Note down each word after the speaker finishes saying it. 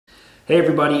Hey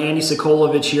everybody, Andy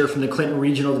Sokolovich here from the Clinton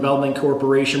Regional Development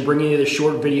Corporation, bringing you this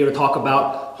short video to talk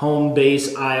about Home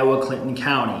Base Iowa, Clinton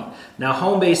County. Now,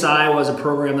 Home Base Iowa is a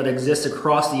program that exists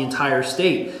across the entire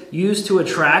state, used to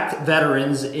attract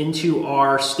veterans into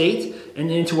our state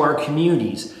and into our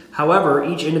communities. However,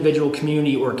 each individual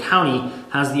community or county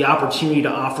has the opportunity to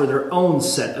offer their own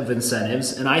set of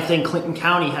incentives, and I think Clinton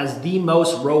County has the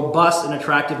most robust and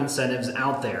attractive incentives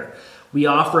out there. We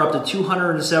offer up to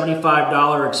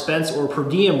 $275 expense or per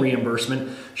diem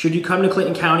reimbursement should you come to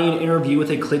Clinton County and interview with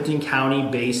a Clinton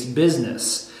County-based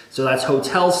business. So that's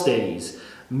hotel stays,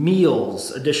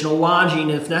 meals, additional lodging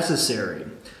if necessary.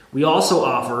 We also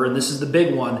offer, and this is the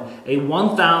big one, a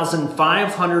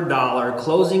 $1,500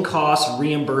 closing cost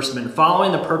reimbursement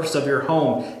following the purchase of your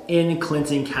home in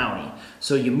Clinton County.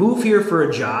 So you move here for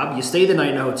a job, you stay the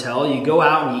night in a hotel, you go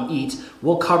out and you eat,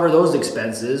 we'll cover those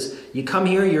expenses. You come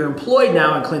here, you're employed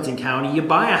now in Clinton County, you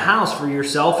buy a house for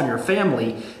yourself and your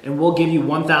family, and we'll give you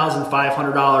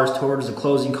 $1,500 towards the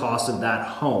closing cost of that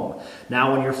home.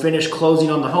 Now, when you're finished closing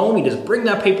on the home, you just bring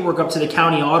that paperwork up to the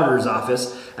county auditor's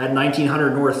office at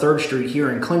 1900 North 3rd Street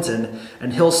here in Clinton,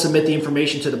 and he'll submit the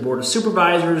information to the Board of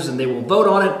Supervisors, and they will vote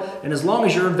on it. And as long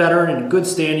as you're a veteran and in good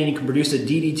standing, you can produce a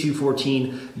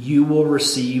DD-214, you will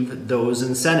receive those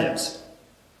incentives.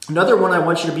 Another one I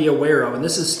want you to be aware of, and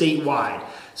this is statewide.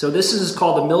 So this is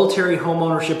called the Military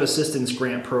Homeownership Assistance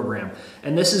Grant Program,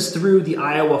 and this is through the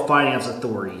Iowa Finance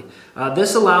Authority.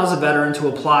 This allows a veteran to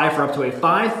apply for up to a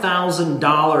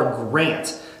 $5,000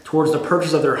 grant towards the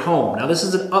purchase of their home. Now, this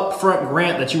is an upfront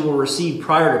grant that you will receive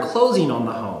prior to closing on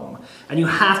the home, and you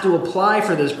have to apply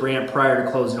for this grant prior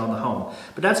to closing on the home.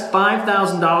 But that's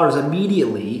 $5,000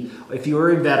 immediately if you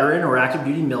are a veteran or active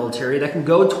duty military that can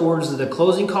go towards the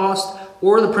closing cost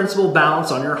or the principal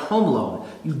balance on your home loan.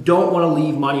 You don't want to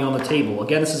leave money on the table.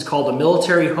 Again, this is called the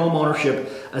Military Homeownership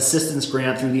Assistance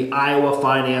Grant through the Iowa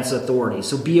Finance Authority,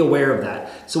 so be aware of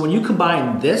that. So when you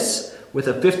combine this with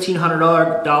a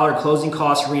 $1,500 closing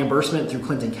cost reimbursement through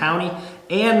Clinton County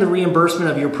and the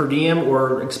reimbursement of your per diem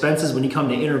or expenses when you come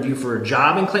to interview for a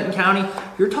job in Clinton County,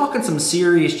 you're talking some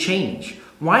serious change.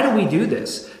 Why do we do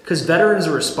this? Because veterans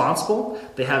are responsible,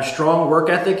 they have strong work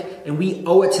ethic, and we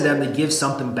owe it to them to give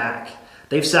something back.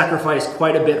 They've sacrificed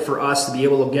quite a bit for us to be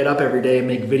able to get up every day and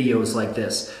make videos like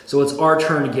this. So it's our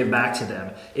turn to give back to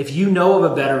them. If you know of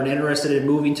a veteran interested in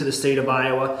moving to the state of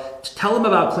Iowa, tell them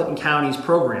about Clinton County's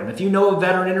program. If you know a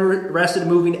veteran interested in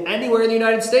moving anywhere in the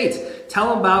United States,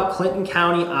 tell them about Clinton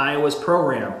County, Iowa's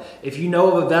program. If you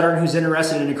know of a veteran who's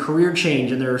interested in a career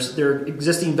change and they're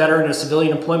existing veteran in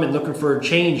civilian employment looking for a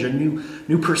change, a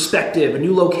new perspective, a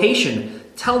new location,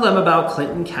 tell them about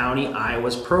Clinton County,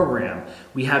 Iowa's program.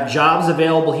 We have jobs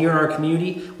available here in our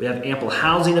community, we have ample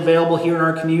housing available here in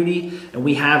our community, and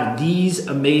we have these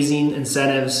amazing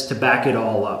incentives to back it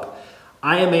all up.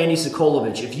 I am Andy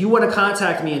Sokolovich. If you want to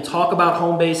contact me and talk about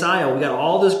Home Base Iowa, we got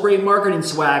all this great marketing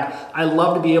swag. I'd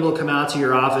love to be able to come out to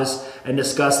your office and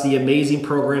discuss the amazing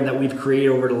program that we've created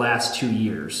over the last 2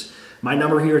 years. My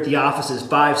number here at the office is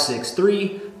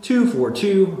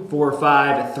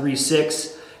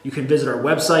 563-242-4536. You can visit our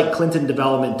website,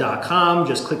 clintondevelopment.com.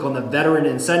 Just click on the Veteran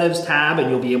Incentives tab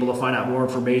and you'll be able to find out more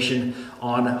information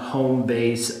on Home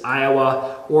Base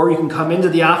Iowa. Or you can come into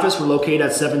the office. We're located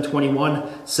at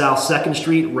 721 South 2nd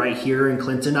Street right here in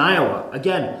Clinton, Iowa.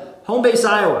 Again, Home Base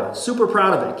Iowa, super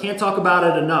proud of it. Can't talk about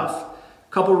it enough. A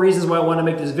couple reasons why I want to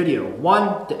make this video.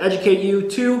 One, to educate you.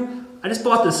 Two, I just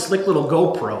bought this slick little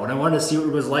GoPro and I wanted to see what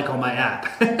it was like on my app.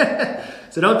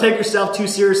 So don't take yourself too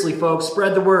seriously, folks.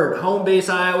 Spread the word. Home Base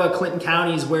Iowa, Clinton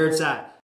County is where it's at.